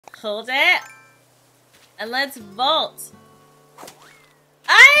Hold it. And let's vault.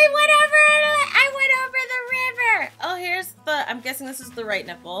 I went over the river. Oh, here's the, I'm guessing this is the right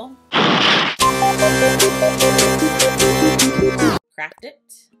nipple. Cracked it.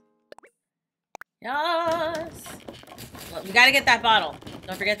 Yes. Well, we gotta get that bottle.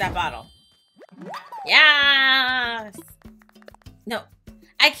 Don't forget that bottle. Yes. No,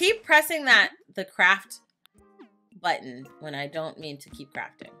 I keep pressing the craft button when I don't mean to keep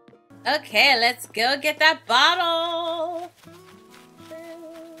crafting. Okay, let's go get that bottle.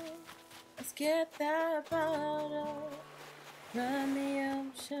 Let's get that bottle. Run the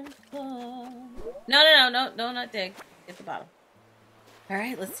ocean floor. No, not dig. Get the bottle. All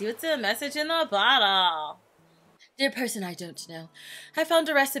right, let's see what's the message in the bottle. Dear person I don't know, I found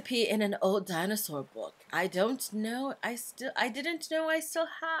a recipe in an old dinosaur book. I didn't know I still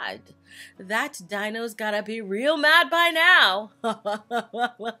had. That dino's gotta be real mad by now.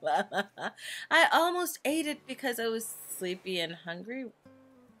 I almost ate it because I was sleepy and hungry.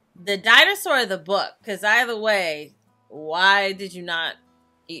 The dinosaur of the book, because either way, why did you not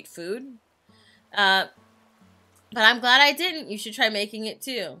eat food? But I'm glad I didn't. You should try making it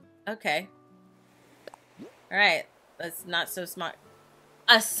too. Okay. All right, that's not so smart.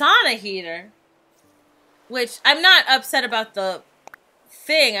 A sauna heater, which I'm not upset about the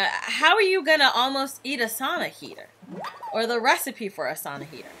thing. How are you gonna almost eat a sauna heater? Or the recipe for a sauna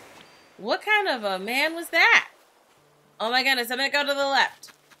heater? What kind of a man was that? Oh my goodness, I'm gonna go to the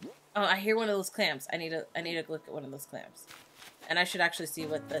left. Oh, I hear one of those clams. I need to look at one of those clams. And I should actually see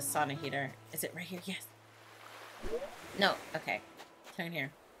what the sauna heater, is it right here? Yes. No, okay. Turn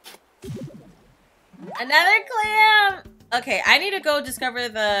here. Another clam! Okay, I need to go discover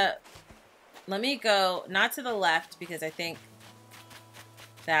the... Let me go, not to the left, because I think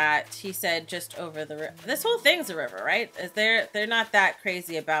that he said just over the river. This whole thing's a river, right? They're not that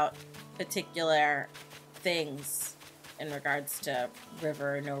crazy about particular things in regards to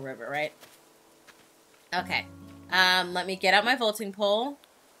river or no river, right? Okay. Let me get out my vaulting pole.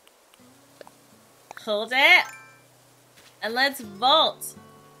 Hold it. And let's vault.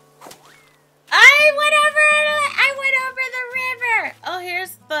 I went over the river. Oh,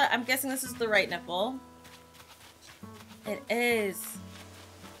 here's the, I'm guessing this is the right nipple. It is.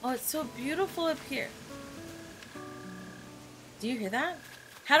 Oh, it's so beautiful up here. Do you hear that?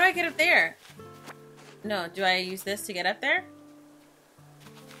 How do I get up there? No, do I use this to get up there?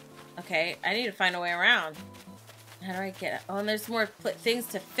 Okay, I need to find a way around. How do I get up? Oh, and there's more things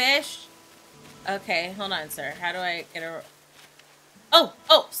to fish. Okay, hold on, sir. How do I get a... Oh,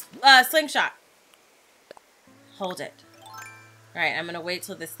 slingshot. Hold it. All right, I'm going to wait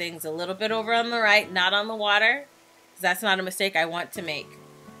till this thing's a little bit over on the right, not on the water. Because that's not a mistake I want to make.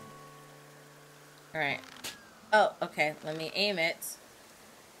 All right. Oh, okay. Let me aim it.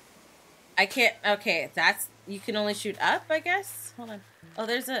 I can't... Okay, that's... You can only shoot up, I guess? Hold on. Oh,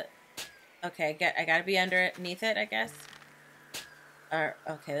 there's a... Okay, I got to be underneath it, I guess.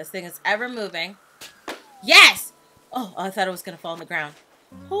 Okay, this thing is ever moving. Yes! Oh, I thought it was going to fall on the ground.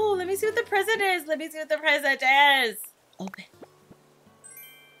 Oh, let me see what the present is. Let me see what the present is. Open.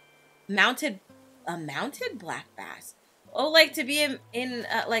 A mounted black bass. Oh, like to be in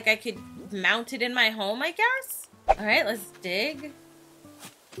like I could mount it in my home, I guess? All right, let's dig.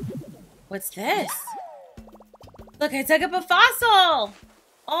 What's this? Look, I dug up a fossil.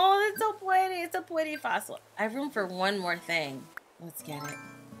 Oh, that's so pretty. It's a pretty fossil. I have room for one more thing. Let's get it.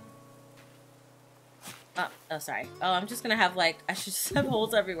 Oh, sorry. Oh, I'm just gonna have like, I should just have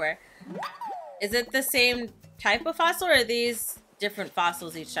holes everywhere. Is it the same type of fossil or are these different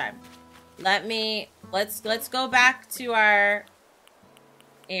fossils each time? Let's go back to our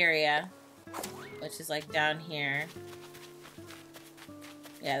area, which is like down here.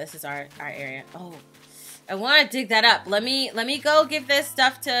 Yeah, this is our area. Oh, I want to dig that up. Let me go give this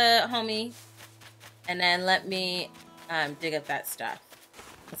stuff to homie, and then let me dig up that stuff.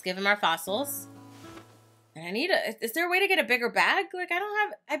 Let's give him our fossils. And I need is there a way to get a bigger bag? Like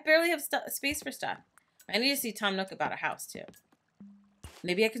I barely have space for stuff. I need to see Tom Nook about a house too.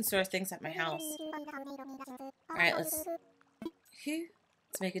 Maybe I can store things at my house. All right, let's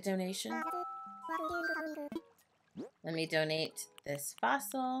make a donation. Let me donate this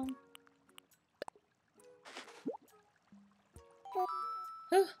fossil.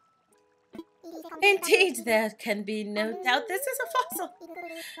 Whew. Indeed, there can be no doubt this is a fossil.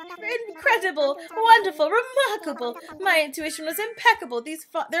 Incredible, wonderful, remarkable. My intuition was impeccable.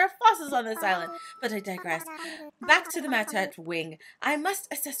 There are fossils on this island. But I digress. Back to the matter at wing. I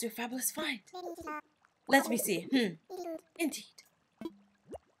must assess your fabulous find. Let me see. Indeed.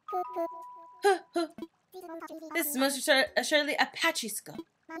 This is most assuredly Apache skull.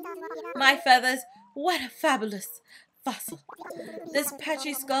 My feathers, what a fabulous fossil. This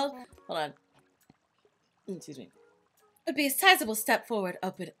patchy skull, hold on. Excuse me. Would be a sizable step forward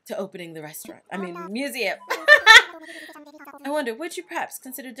to opening the restaurant. I mean, museum. I wonder, would you perhaps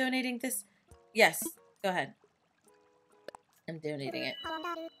consider donating this? Yes, go ahead. I'm donating it.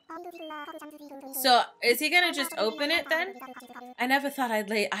 So, is he gonna just open it then? I never thought I'd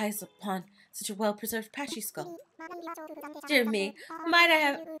lay eyes upon such a well-preserved patchy skull. Dear me, might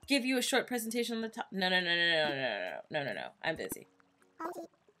I give you a short presentation on the top? No. I'm busy.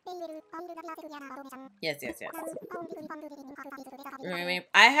 Yes.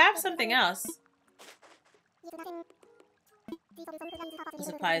 I have something else. This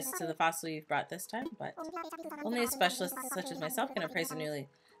applies to the fossil you've brought this time, but only a specialist such as myself can appraise a newly.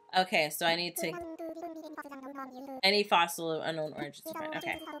 Okay, so I need to... Any fossil of unknown origins.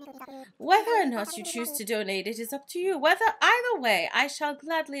 Okay. Whether or not you choose to donate it is up to you. Either way, I shall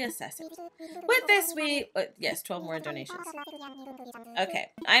gladly assess it. With this, yes, 12 more donations.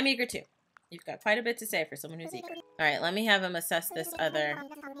 Okay, I'm eager too. You've got quite a bit to say for someone who's eager. Alright, let me have him assess this other...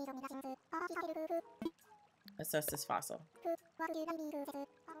 Assess this fossil.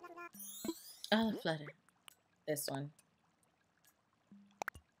 Oh, flutter. This one.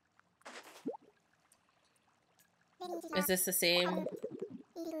 Is this the same?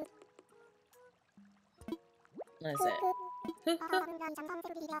 What is it?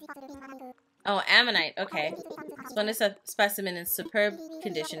 Oh, ammonite. Okay. This specimen in superb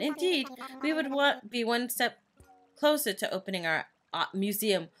condition. Indeed, we would be one step closer to opening our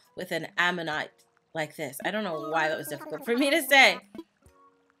museum with an ammonite like this. I don't know why that was difficult for me to say.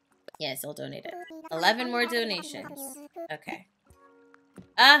 Yes, I'll donate it. 11 more donations. Okay.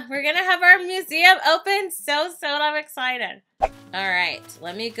 We're gonna have our museum open. So I'm excited. Alright,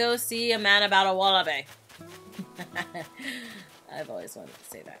 let me go see a man about a wallaby. I've always wanted to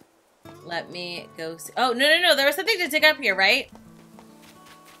say that. Let me go see. Oh, no. There was something to dig up here, right?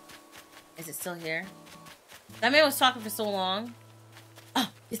 Is it still here? That man was talking for so long. Oh,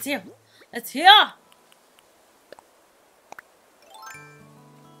 it's here. It's here.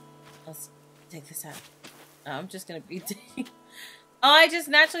 Let's take this out. Oh, I'm just gonna be digging. Oh, I just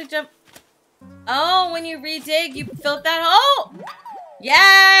naturally jumped. Oh, when you redig, you filled that hole.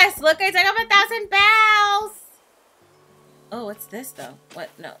 Yes! Look, I took up 1,000 bells! Oh, what's this, though? What?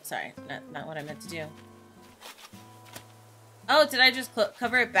 No, sorry. Not what I meant to do. Oh, did I just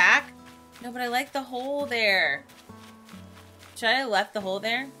cover it back? No, but I like the hole there. Should I have left the hole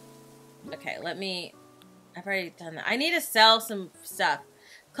there? Okay, let me... I've already done that. I need to sell some stuff.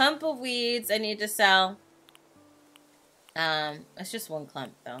 Clump of weeds I need to sell. It's just one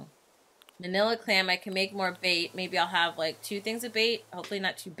clump, though. Manila clam, I can make more bait. Maybe I'll have like 2 things of bait. Hopefully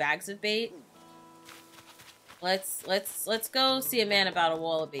not 2 bags of bait. Let's go see a man about a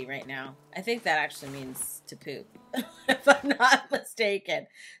wallaby right now. I think that actually means to poop. If I'm not mistaken.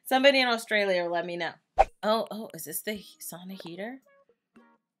 Somebody in Australia will let me know. Oh, is this the sauna heater?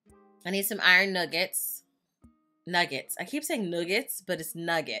 I need some iron nuggets. Nuggets. I keep saying nuggets, but it's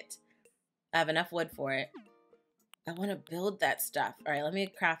nugget. I have enough wood for it. I want to build that stuff. All right, let me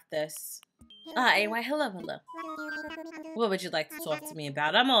craft this. AY, hello. What would you like to talk to me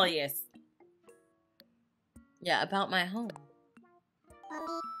about? I'm all ears. Yeah, about my home.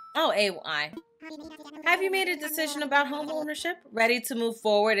 Oh, AY. Have you made a decision about home ownership? Ready to move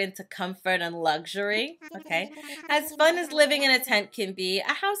forward into comfort and luxury? Okay. As fun as living in a tent can be,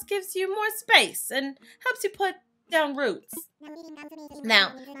 a house gives you more space and helps you put down roots.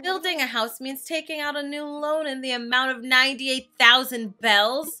 Now, building a house means taking out a new loan in the amount of 98,000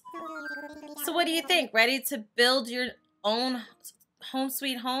 bells. So what do you think? Ready to build your own home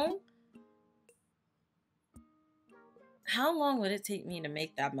sweet home? How long would it take me to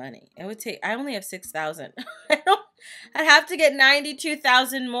make that money? It would take, I only have 6,000. I'd have to get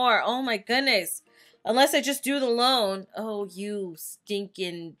 92,000 more. Oh my goodness. Unless I just do the loan. Oh, you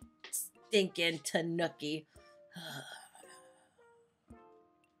stinking tanuki.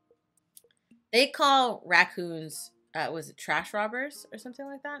 They call raccoons, was it trash robbers or something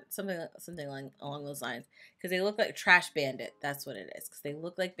like that? Something along those lines. Because they look like trash bandit. That's what it is. Because they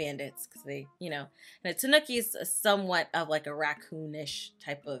look like bandits. Because they, and a tanuki is somewhat of like a raccoonish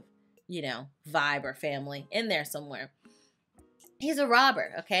type of, vibe or family in there somewhere. He's a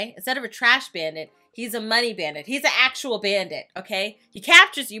robber, okay? Instead of a trash bandit, he's a money bandit. He's an actual bandit, okay? He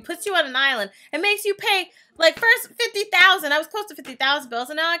captures you, puts you on an island, and makes you pay, like, first 50,000. I was close to 50,000 bills,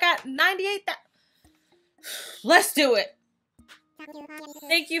 and now I got 98,000. Let's do it.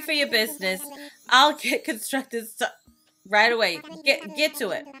 Thank you for your business. I'll get constructed. Right away. Get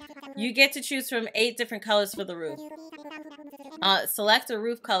to it. You get to choose from 8 different colors for the roof. Select a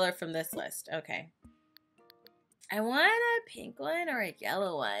roof color from this list. Okay. I want a pink one or a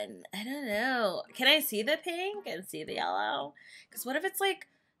yellow one. I don't know. Can I see the pink and see the yellow? Because what if it's like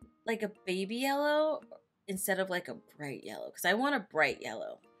a baby yellow instead of like a bright yellow? Because I want a bright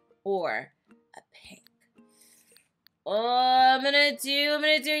yellow or a pink. Oh, I'm gonna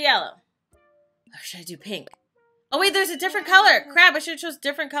do yellow. Or should I do pink? Oh wait, there's a different color. Crap, I should have chose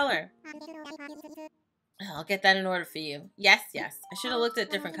different color. I'll get that in order for you. Yes, yes. I should have looked at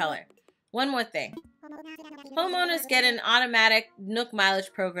different color. One more thing. Homeowners get an automatic Nook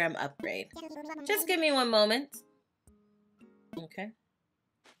mileage program upgrade. Just give me one moment. Okay.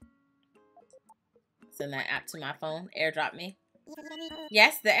 Send that app to my phone. AirDrop me.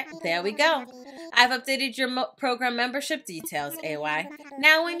 Yes, there we go. I've updated your program membership details, AY.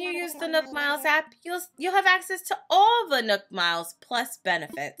 Now when you use the Nook Miles app, you'll have access to all the Nook Miles Plus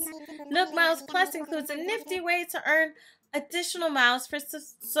benefits. Nook Miles Plus includes a nifty way to earn additional miles for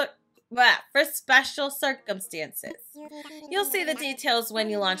special circumstances. You'll see the details when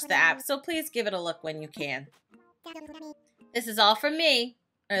you launch the app, so please give it a look when you can. This is all from me.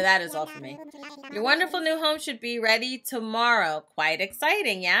 Or that is all for me. Your wonderful new home should be ready tomorrow. Quite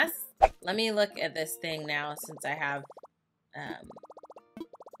exciting, yes? Let me look at this thing now since I have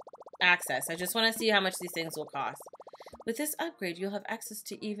access. I just want to see how much these things will cost. With this upgrade, you'll have access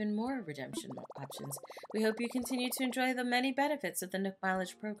to even more redemption options. We hope you continue to enjoy the many benefits of the Nook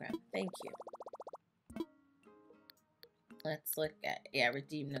Mileage program. Thank you. Let's look at,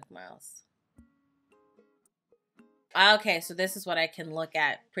 redeem Nook Miles. Okay, so this is what I can look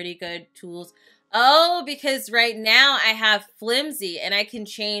at. Pretty good tools. Oh, because right now I have flimsy and I can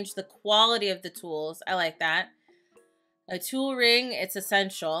change the quality of the tools. I like that. A tool ring, it's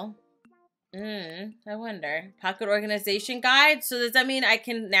essential. I wonder. Pocket organization guide. So does that mean I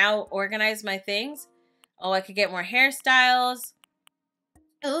can now organize my things? Oh, I could get more hairstyles.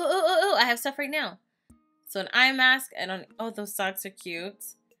 Oh, I have stuff right now. So an eye mask. Oh, those socks are cute.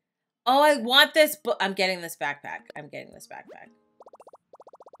 Oh, I want this, but I'm getting this backpack.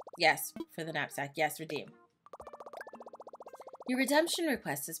 Yes, for the knapsack. Yes, redeem. Your redemption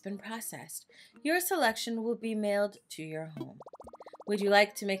request has been processed. Your selection will be mailed to your home. Would you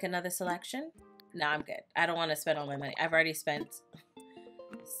like to make another selection? No, I'm good. I don't want to spend all my money. I've already spent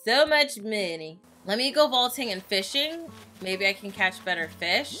so much money. Let me go vaulting and fishing. Maybe I can catch better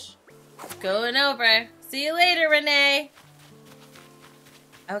fish. Going over. See you later, Renee.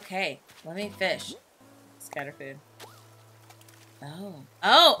 Okay, let me fish. Scatter food.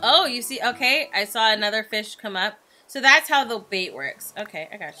 Oh, you see, okay, I saw another fish come up. So that's how the bait works. Okay,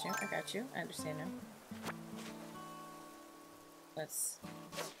 I got you. I understand now.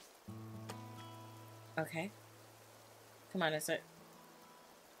 Okay. Come on, is it?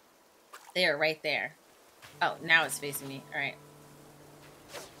 They are right there. Oh, now it's facing me. All right.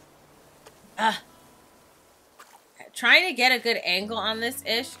 Trying to get a good angle on this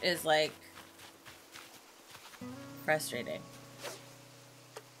ish is like frustrating.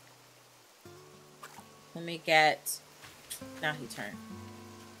 Let me get. Now he turned.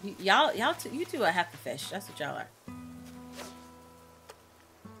 You two are half the fish. That's what y'all are.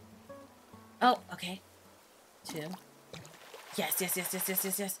 Oh, okay. 2. Yes.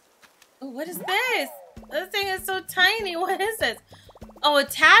 Oh, what is this? This thing is so tiny. What is this? Oh, a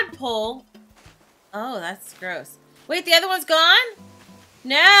tadpole. Oh, that's gross. Wait, the other one's gone?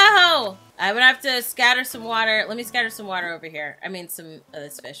 No! I would have to scatter some water. Let me scatter some water over here. I mean, some of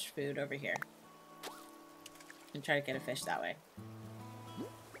this fish food over here. And try to get a fish that way.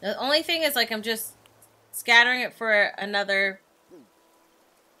 The only thing is, like, I'm just scattering it for another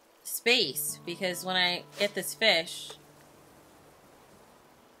space. Because when I get this fish,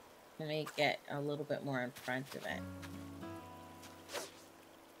 let me get a little bit more in front of it.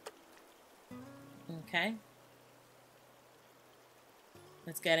 Okay.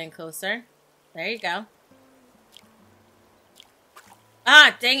 It's getting closer. There you go.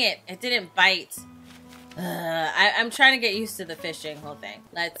 Ah, dang it. It didn't bite. I'm trying to get used to the fishing whole thing.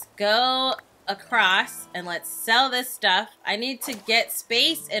 Let's go across and let's sell this stuff. I need to get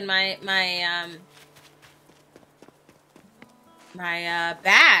space in my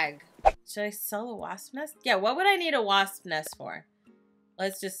bag. Should I sell a wasp nest? Yeah, what would I need a wasp nest for?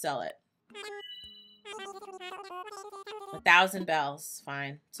 Let's just sell it. 1,000 bells.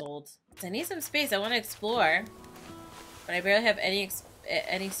 Fine. Sold. I need some space. I want to explore. But I barely have any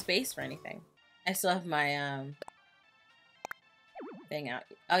space for anything. I still have my thing out.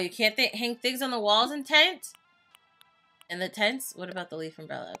 Oh, you can't hang things on the walls in tent? In the tents? What about the leaf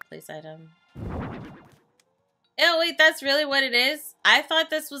umbrella? Place item. Oh, wait, that's really what it is? I thought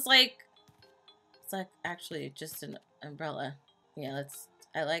this was like... It's like actually just an umbrella. Yeah, let's...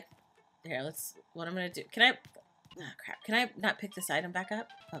 I like... Here, let's... What I'm gonna do... Can I... Oh, crap. Can I not pick this item back up?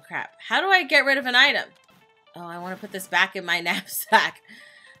 Oh, crap. How do I get rid of an item? Oh, I want to put this back in my knapsack.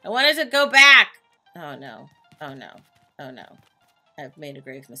 I want it to go back. Oh, no. Oh, no. Oh, no. I've made a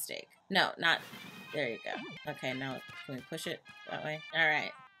grave mistake. No, not... There you go. Okay, now can we push it that way? All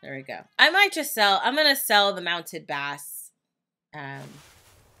right. There we go. I might just sell... I'm going to sell the mounted bass. I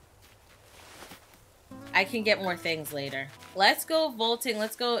can get more things later. Let's go vaulting.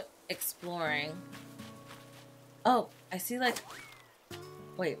 Let's go exploring. Oh, I see like...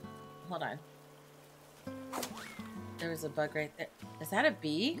 Wait, hold on. There was a bug right there. Is that a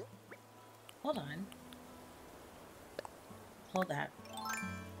bee? Hold on. Hold that.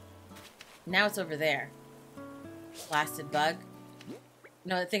 Now it's over there. Blasted bug.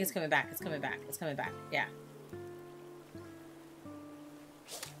 No, I think it's coming back. It's coming back. It's coming back. Yeah.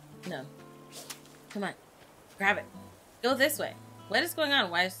 No. Come on. Grab it. Go this way. What is going on?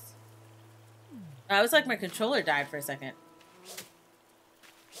 Why is... I was like my controller died for a second.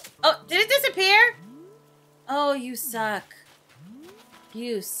 Oh, did it disappear? Oh, you suck.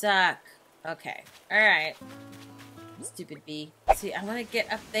 You suck. Okay. Alright. Stupid bee. See, I want to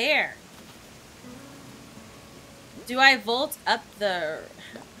get up there. Do I vault up the...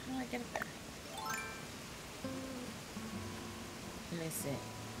 How do I get up there? Let me see.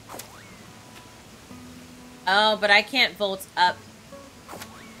 Oh, but I can't vault up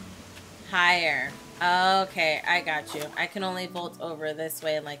higher. Okay, I got you. I can only vault over this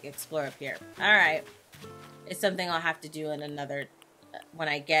way and like explore up here. Alright. It's something I'll have to do in another... when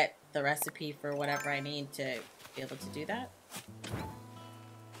I get the recipe for whatever I need to be able to do that.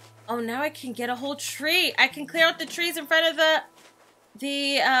 Oh, now I can get a whole tree. I can clear out the trees in front of the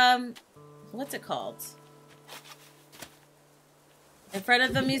what's it called? In front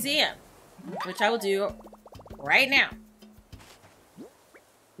of the museum. Which I will do right now.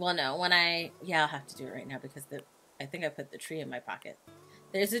 Well, no, when yeah, I'll have to do it right now because I think I put the tree in my pocket.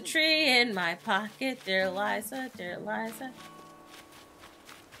 There's a tree in my pocket, dear Liza, dear Liza.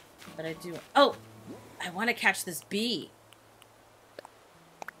 But I do... Oh! I want to catch this bee.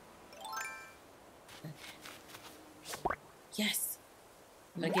 Okay. Yes.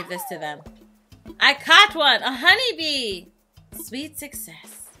 I'm going to give this to them. I caught one! A honeybee! Sweet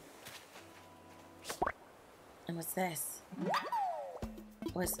success. And what's this?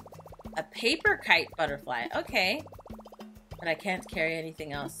 Was a paper kite butterfly. Okay. But I can't carry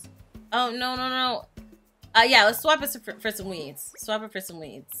anything else. Oh, no, no, no. Yeah, let's swap it for some weeds. Swap it for some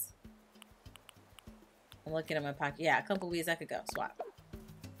weeds. I'm looking at my pocket. Yeah, a couple weeds that could go. Swap.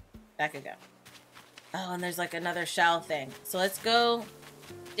 That could go. Oh, and there's like another shell thing. So let's go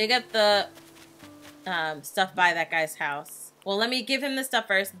dig up the stuff by that guy's house. Well, let me give him the stuff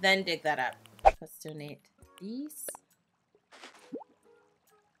first, then dig that up. Let's donate these.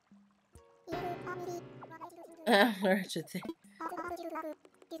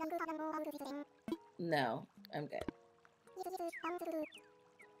 No, I'm good.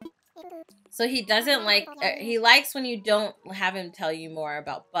 So he doesn't like, he likes when you don't have him tell you more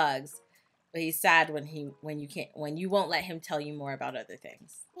about bugs, but he's sad when you won't let him tell you more about other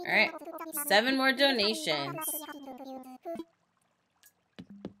things. All right, 7 more donations.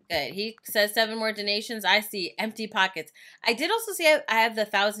 Good. He says 7 more donations. I see empty pockets. I did also see I have the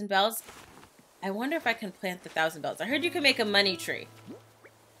 1,000 bells. I wonder if I can plant the 1,000 bells. I heard you can make a money tree.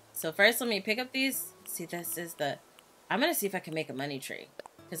 So first, let me pick up these. See, this is the... I'm going to see if I can make a money tree.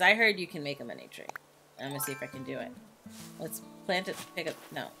 Because I heard you can make a money tree. I'm going to see if I can do it. Let's plant it. Pick up...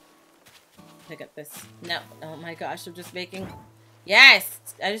 No. Pick up this. No. Oh my gosh, I'm just making... Yes!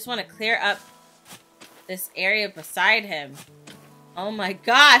 I just want to clear up this area beside him. Oh my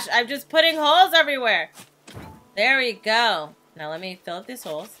gosh, I'm just putting holes everywhere. There we go. Now let me fill up these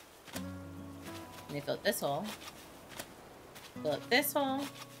holes. Let me fill up this hole. Fill up this hole.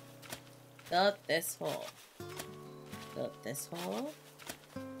 Fill up this hole. Fill up this hole.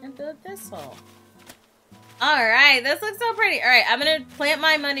 And fill up this hole. Alright, this looks so pretty. Alright, I'm going to plant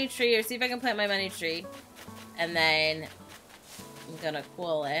my money tree, or see if I can plant my money tree. And then I'm going to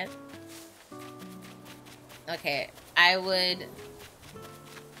cool it. Okay, I would...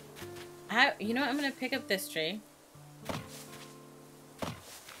 you know what? I'm going to pick up this tree.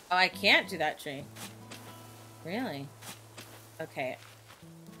 Oh, I can't do that tree. Really? Okay.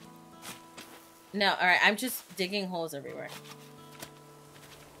 No, alright. I'm just digging holes everywhere.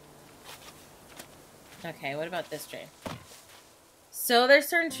 Okay, what about this tree? So there's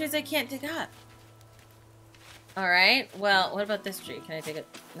certain trees I can't dig up. Alright, well, what about this tree? Can I dig it?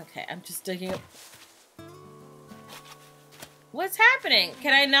 Okay, I'm just digging up. What's happening?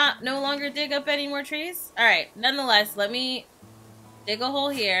 Can I no longer dig up any more trees? Alright, nonetheless, let me dig a hole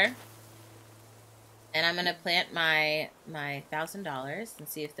here. And I'm gonna plant my $1,000 and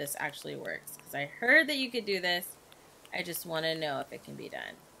see if this actually works. Because I heard that you could do this. I just want to know if it can be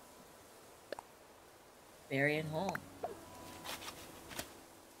done. Bury in hole.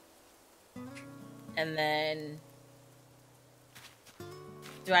 And then...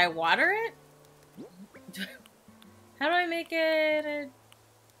 do I water it? How do I make it?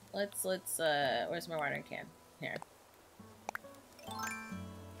 Let's, where's my watering can? Here.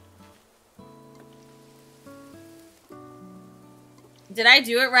 Did I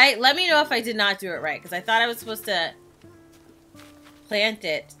do it right? Let me know if I did not do it right, because I thought I was supposed to plant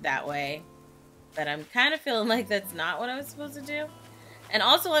it that way. But I'm kind of feeling like that's not what I was supposed to do. And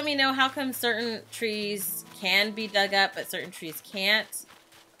also let me know how come certain trees can be dug up, but certain trees can't.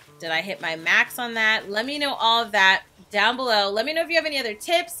 Did I hit my max on that? Let me know all of that down below. Let me know if you have any other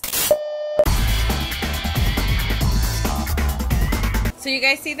tips. So you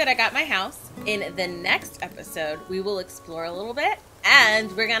guys see that I got my house. In the next episode, we will explore a little bit.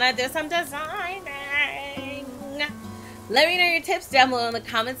 And we're gonna do some designing. Let me know your tips down below in the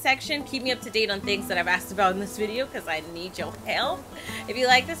comment section. Keep me up to date on things that I've asked about in this video because I need your help. If you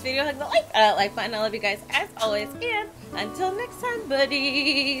like this video, hug the like button. I love you guys as always. And until next time,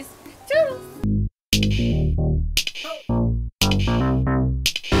 buddies. Toodles.